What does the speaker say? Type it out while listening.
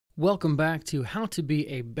Welcome back to How to Be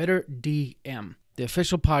a Better DM, the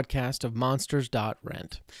official podcast of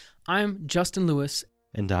Monsters.rent. I'm Justin Lewis.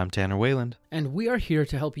 And I'm Tanner Wayland. And we are here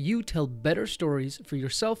to help you tell better stories for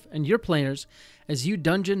yourself and your players as you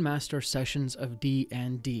dungeon master sessions of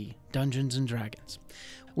D&D, Dungeons & Dragons.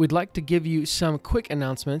 We'd like to give you some quick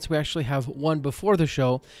announcements. We actually have one before the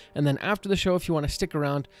show, and then after the show, if you want to stick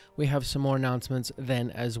around, we have some more announcements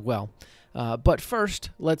then as well. But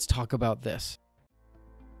first, let's talk about this.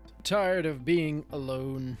 Tired of being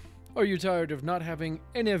alone? Are you tired of not having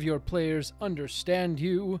any of your players understand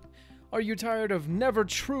you? Are you tired of never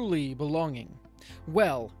truly belonging?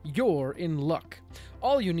 Well, you're in luck.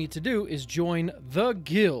 All you need to do is join the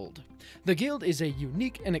Guild. The Guild is a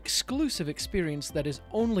unique and exclusive experience that is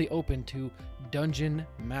only open to Dungeon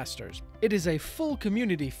Masters. It is a full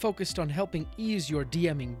community focused on helping ease your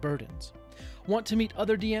DMing burdens. Want to meet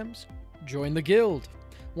other DMs? Join the Guild.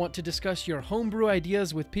 Want to discuss your homebrew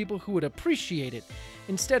ideas with people who would appreciate it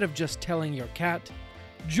instead of just telling your cat?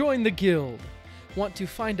 Join the Guild. Want to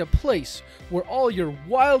find a place where all your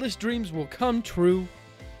wildest dreams will come true?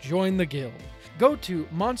 Join the Guild. Go to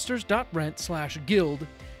monsters.rent/guild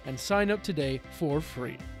and sign up today for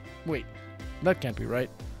free. Wait, that can't be right.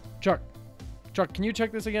 Chuck, can you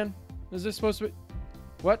check this again? Is this supposed to be...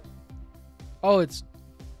 What? Oh,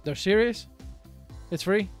 they're serious? It's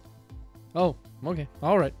free? Oh, okay.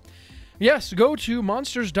 All right. Yes, go to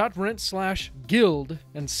monsters.rent/guild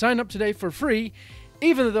and sign up today for free,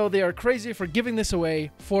 even though they are crazy for giving this away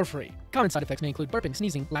for free. Common side effects may include burping,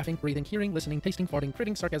 sneezing, laughing, breathing, hearing, listening, tasting, farting,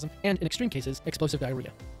 critting, sarcasm, and in extreme cases, explosive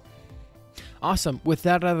diarrhea. Awesome. With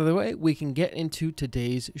that out of the way, we can get into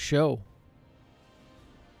today's show.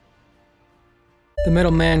 The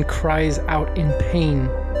metal man cries out in pain.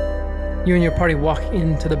 You and your party walk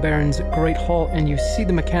into the Baron's great hall and you see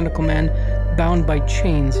the mechanical man bound by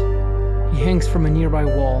chains. He hangs from a nearby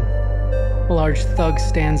wall. A large thug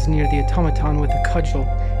stands near the automaton with a cudgel,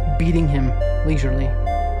 beating him leisurely.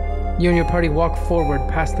 You and your party walk forward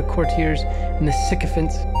past the courtiers and the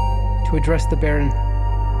sycophants to address the Baron.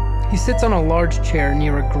 He sits on a large chair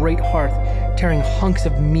near a great hearth, tearing hunks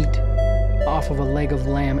of meat off of a leg of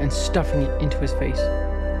lamb and stuffing it into his face.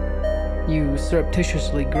 You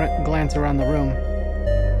surreptitiously glance around the room.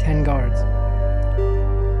 10 guards.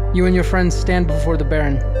 You and your friends stand before the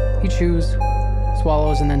Baron. He chews,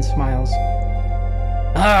 swallows, and then smiles.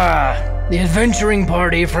 Ah, the adventuring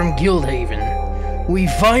party from Gildhaven. We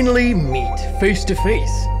finally meet face to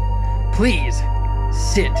face. Please,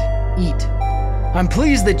 sit, eat. I'm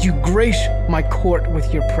pleased that you grace my court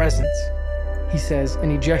with your presence, he says,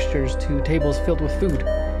 and he gestures to tables filled with food.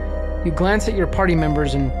 You glance at your party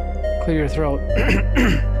members and clear your throat.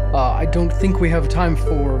 I don't think we have time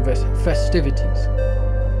for festivities.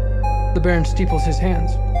 The Baron steeples his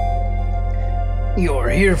hands. You're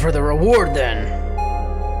here for the reward, then.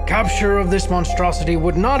 Capture of this monstrosity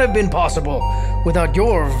would not have been possible without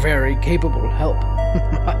your very capable help.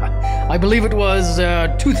 I believe it was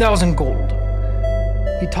 2,000 gold.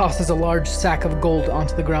 He tosses a large sack of gold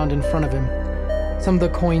onto the ground in front of him. Some of the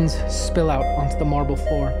coins spill out onto the marble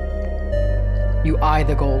floor. You eye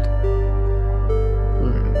the gold.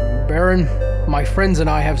 Baron, my friends and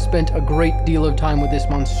I have spent a great deal of time with this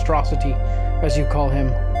monstrosity, as you call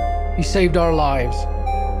him. He saved our lives.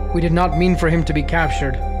 We did not mean for him to be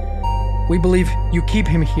captured. We believe you keep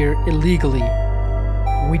him here illegally.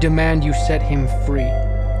 We demand you set him free.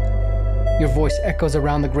 Your voice echoes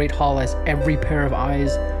around the great hall as every pair of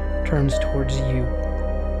eyes turns towards you.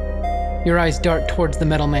 Your eyes dart towards the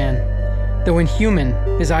metal man. Though inhuman,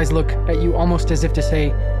 his eyes look at you almost as if to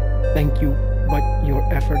say, thank you, but your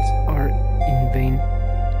efforts are in vain.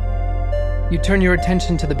 You turn your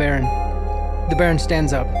attention to the Baron. The Baron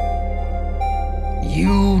stands up.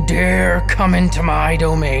 You dare come into my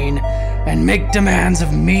domain and make demands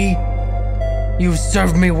of me? You've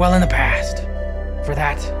served me well in the past. For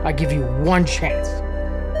that, I give you one chance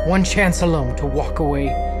alone to walk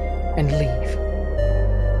away and leave.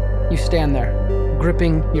 You stand there,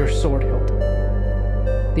 gripping your sword hilt.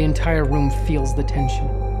 The entire room feels the tension.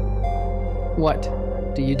 What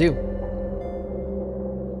do you do?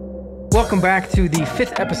 Welcome back to the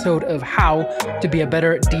 5th episode of How to Be a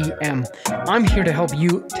Better DM. I'm here to help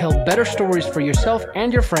you tell better stories for yourself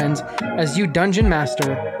and your friends as you dungeon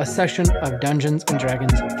master a session of Dungeons &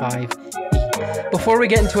 Dragons 5e. Before we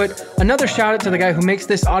get into it, another shout out to the guy who makes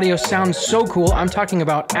this audio sound so cool. I'm talking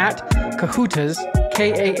about @Kahootaz,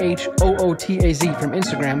 Kahootaz from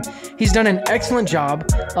Instagram. He's done an excellent job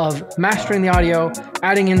of mastering the audio,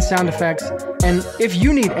 adding in sound effects, And if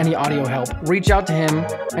you need any audio help, reach out to him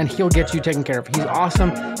and he'll get you taken care of. He's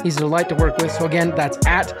awesome. He's a delight to work with. So again, that's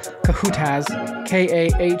at Kahootaz,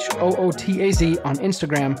 Kahootaz on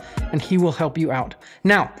Instagram, and he will help you out.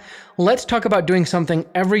 Now, let's talk about doing something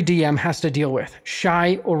every DM has to deal with: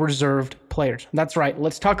 shy or reserved players. That's right.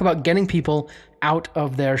 Let's talk about getting people out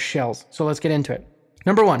of their shells. So let's get into it.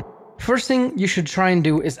 Number one, first thing you should try and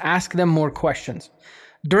do is ask them more questions.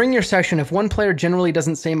 During your session, if one player generally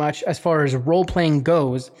doesn't say much as far as role-playing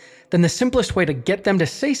goes, then the simplest way to get them to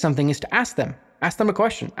say something is to ask them. Ask them a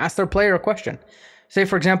question. Ask their player a question. Say,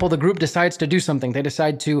 for example, the group decides to do something. They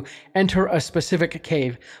decide to enter a specific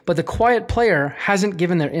cave, but the quiet player hasn't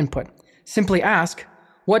given their input. Simply ask,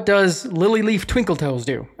 what does Lily Leaf Twinkletoes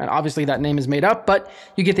do? And obviously that name is made up, but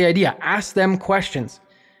you get the idea. Ask them questions.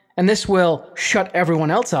 And this will shut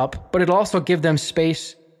everyone else up, but it'll also give them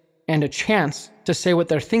space and a chance to say what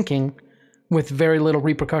they're thinking with very little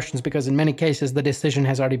repercussions, because in many cases, the decision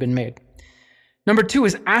has already been made. Number two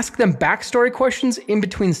is ask them backstory questions in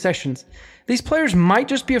between sessions. These players might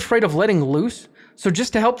just be afraid of letting loose, so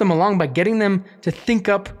just to help them along by getting them to think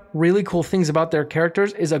up really cool things about their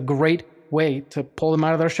characters is a great way to pull them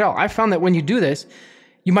out of their shell. I found that when you do this,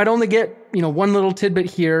 you might only get, one little tidbit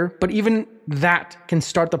here, but even that can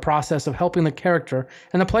start the process of helping the character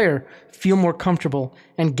and the player feel more comfortable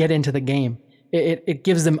and get into the game. It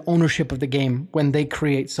gives them ownership of the game when they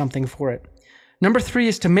create something for it. Number three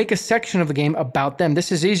is to make a section of the game about them.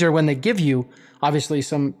 This is easier when they give you, obviously,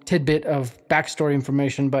 some tidbit of backstory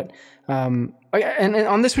information, but and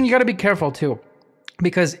on this one, you got to be careful too,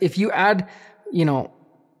 because if you add,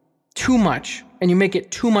 too much and you make it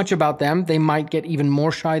too much about them, they might get even more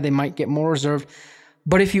shy, they might get more reserved.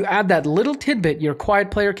 But if you add that little tidbit your quiet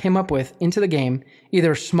player came up with into the game,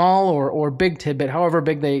 either small or big tidbit, however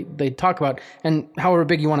big they talk about, and however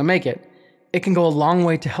big you want to make it, it can go a long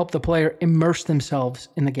way to help the player immerse themselves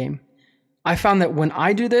in the game. I found that when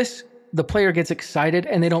I do this, the player gets excited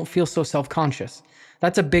and they don't feel so self-conscious.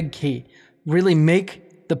 That's a big key. Really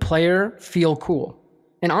make the player feel cool.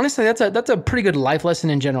 And honestly, that's a pretty good life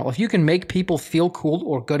lesson in general. If you can make people feel cool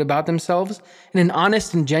or good about themselves in an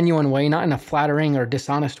honest and genuine way, not in a flattering or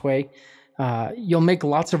dishonest way, you'll make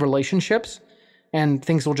lots of relationships and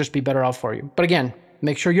things will just be better off for you. But again,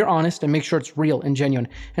 make sure you're honest and make sure it's real and genuine.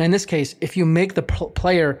 And in this case, if you make the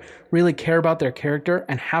player really care about their character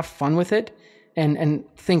and have fun with it and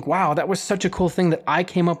think, wow, that was such a cool thing that I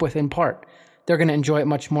came up with in part, they're going to enjoy it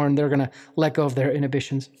much more and they're going to let go of their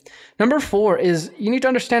inhibitions. Number four is you need to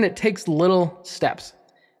understand it takes little steps.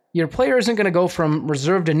 Your player isn't going to go from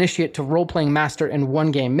reserved initiate to role-playing master in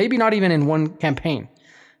one game, maybe not even in one campaign,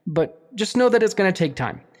 but just know that it's going to take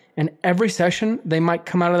time. And every session, they might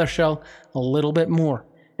come out of their shell a little bit more.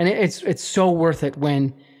 And it's so worth it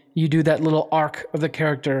when you do that little arc of the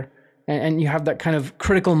character and you have that kind of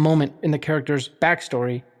critical moment in the character's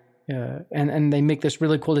backstory and they make this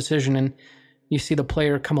really cool decision and you see the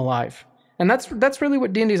player come alive. And that's really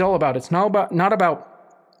what D&D is all about. It's not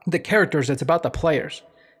about the characters, it's about the players.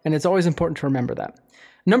 And it's always important to remember that.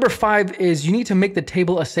 Number five is you need to make the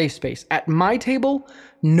table a safe space. At my table,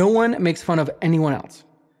 no one makes fun of anyone else.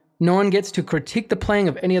 No one gets to critique the playing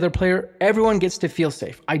of any other player. Everyone gets to feel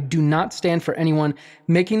safe. I do not stand for anyone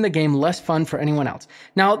making the game less fun for anyone else.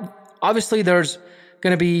 Now, obviously there's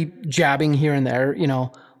going to be jabbing here and there,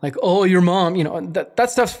 like, oh, your mom, that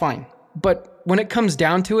stuff's fine. But when it comes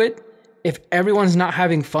down to it, if everyone's not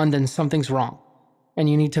having fun, then something's wrong. And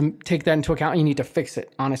you need to take that into account and you need to fix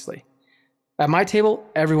it, honestly. At my table,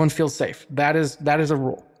 everyone feels safe. That is a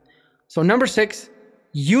rule. So number six,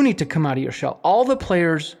 you need to come out of your shell. All the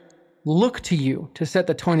players look to you to set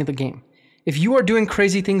the tone of the game. If you are doing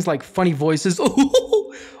crazy things like funny voices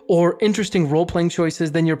or interesting role-playing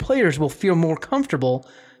choices, then your players will feel more comfortable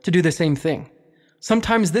to do the same thing.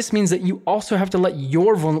 Sometimes this means that you also have to let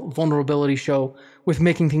your vulnerability show with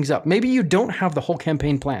making things up. Maybe you don't have the whole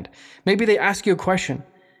campaign planned. Maybe they ask you a question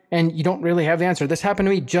and you don't really have the answer. This happened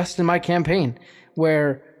to me just in my campaign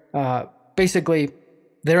where basically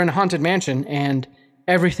they're in a haunted mansion and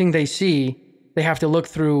everything they see, they have to look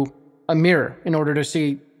through a mirror in order to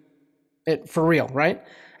see it for real, right?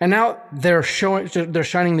 And now they're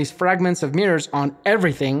shining these fragments of mirrors on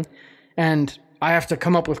everything, and I have to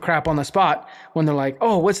come up with crap on the spot when they're like,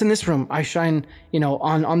 oh, what's in this room? I shine,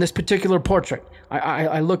 on this particular portrait.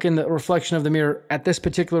 I look in the reflection of the mirror at this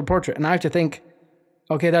particular portrait, and I have to think,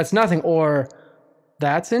 okay, that's nothing, or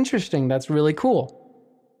that's interesting, that's really cool.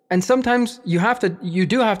 And sometimes you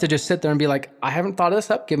do have to just sit there and be like, I haven't thought of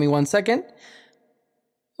this up, give me 1 second.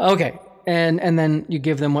 Okay. And then you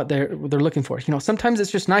give them what they're looking for. Sometimes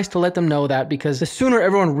it's just nice to let them know that, because the sooner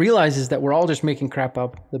everyone realizes that we're all just making crap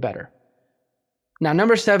up, the better. Now,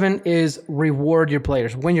 number 7 is reward your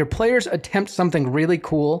players. When your players attempt something really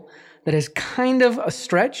cool that is kind of a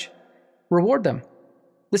stretch, reward them.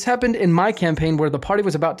 This happened in my campaign where the party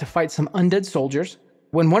was about to fight some undead soldiers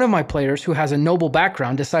when one of my players, who has a noble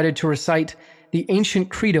background, decided to recite the ancient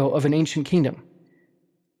credo of an ancient kingdom.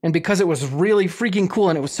 And because it was really freaking cool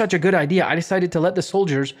and it was such a good idea, I decided to let the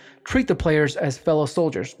soldiers treat the players as fellow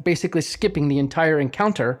soldiers, basically skipping the entire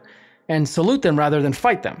encounter and salute them rather than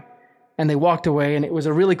fight them. And they walked away, and it was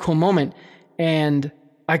a really cool moment. And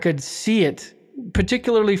I could see it,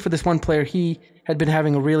 particularly for this one player. He had been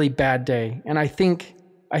having a really bad day, and I think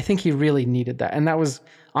he really needed that. And that was,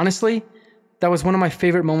 honestly, that was one of my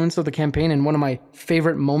favorite moments of the campaign and one of my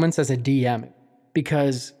favorite moments as a DM,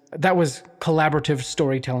 because that was collaborative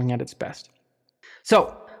storytelling at its best.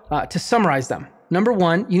 So, to summarize them, number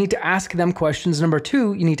 1, you need to ask them questions. Number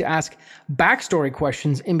 2, you need to ask backstory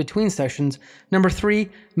questions in between sessions. Number 3,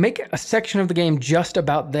 make a section of the game just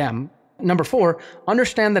about them. Number 4,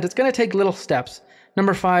 understand that it's going to take little steps.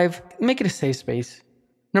 Number 5, make it a safe space.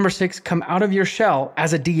 Number 6, come out of your shell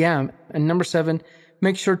as a DM. And number 7,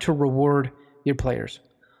 make sure to reward your players.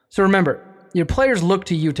 So remember, your players look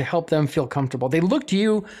to you to help them feel comfortable. They look to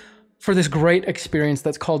you for this great experience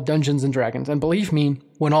that's called Dungeons and Dragons. And believe me,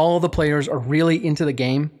 when all the players are really into the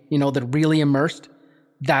game, they're really immersed,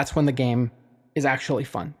 that's when the game is actually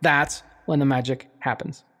fun. That's when the magic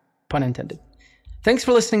happens. Pun intended. Thanks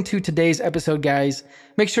for listening to today's episode, guys.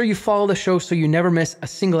 Make sure you follow the show so you never miss a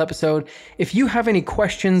single episode. If you have any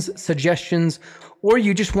questions, suggestions, or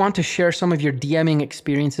you just want to share some of your DMing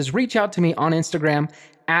experiences, reach out to me on Instagram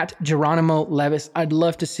at Geronimo Levis. I'd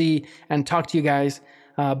love to see and talk to you guys.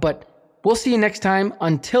 But we'll see you next time.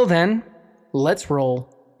 Until then, let's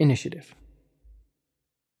roll initiative.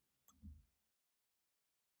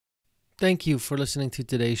 Thank you for listening to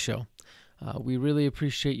today's show. We really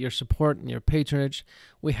appreciate your support and your patronage.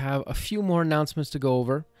 We have a few more announcements to go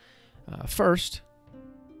over. First,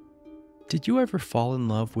 did you ever fall in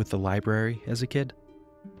love with the library as a kid?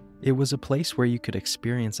 It was a place where you could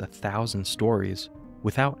experience 1,000 stories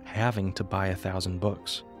without having to buy 1,000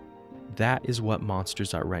 books. That is what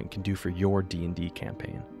Monsters.Rent can do for your D&D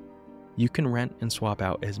campaign. You can rent and swap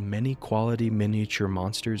out as many quality miniature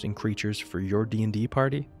monsters and creatures for your D&D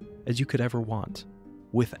party as you could ever want,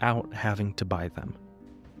 without having to buy them.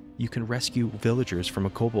 You can rescue villagers from a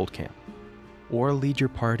kobold camp, or lead your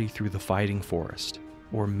party through the fighting forest,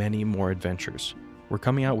 or many more adventures. We're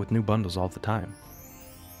coming out with new bundles all the time.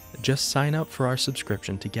 Just sign up for our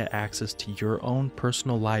subscription to get access to your own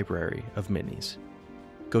personal library of minis.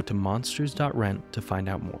 Go to monsters.rent to find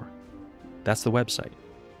out more. That's the website.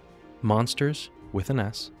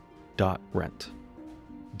 monsters.rent.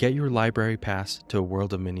 Get your library pass to a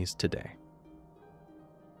world of minis today.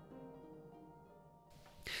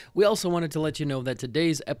 we also wanted to let you know that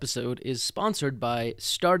today's episode is sponsored by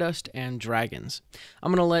Stardust and Dragons.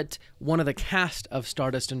 I'm going to let one of the cast of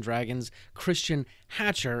Stardust and Dragons, Christian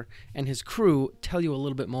Hatcher, and his crew tell you a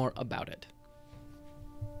little bit more about it.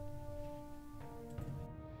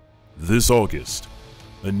 This August,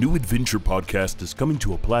 a new adventure podcast is coming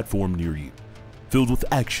to a platform near you, filled with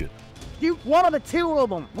action. You one of the two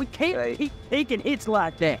of them. We can't keep taking hits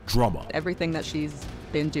like that. Drama. Everything that she's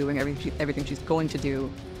been doing, everything she's going to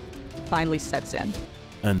do, finally sets in.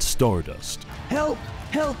 And Stardust. Help!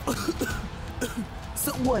 Help!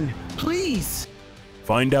 Someone, please!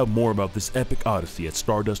 Find out more about this epic odyssey at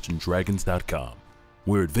stardustanddragons.com,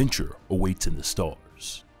 where adventure awaits in the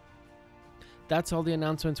stars. That's all the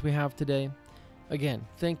announcements we have today. Again,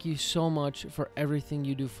 thank you so much for everything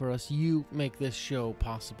you do for us. You make this show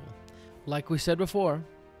possible. Like we said before,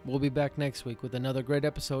 we'll be back next week with another great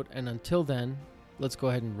episode, and until then, let's go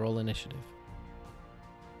ahead and roll initiative.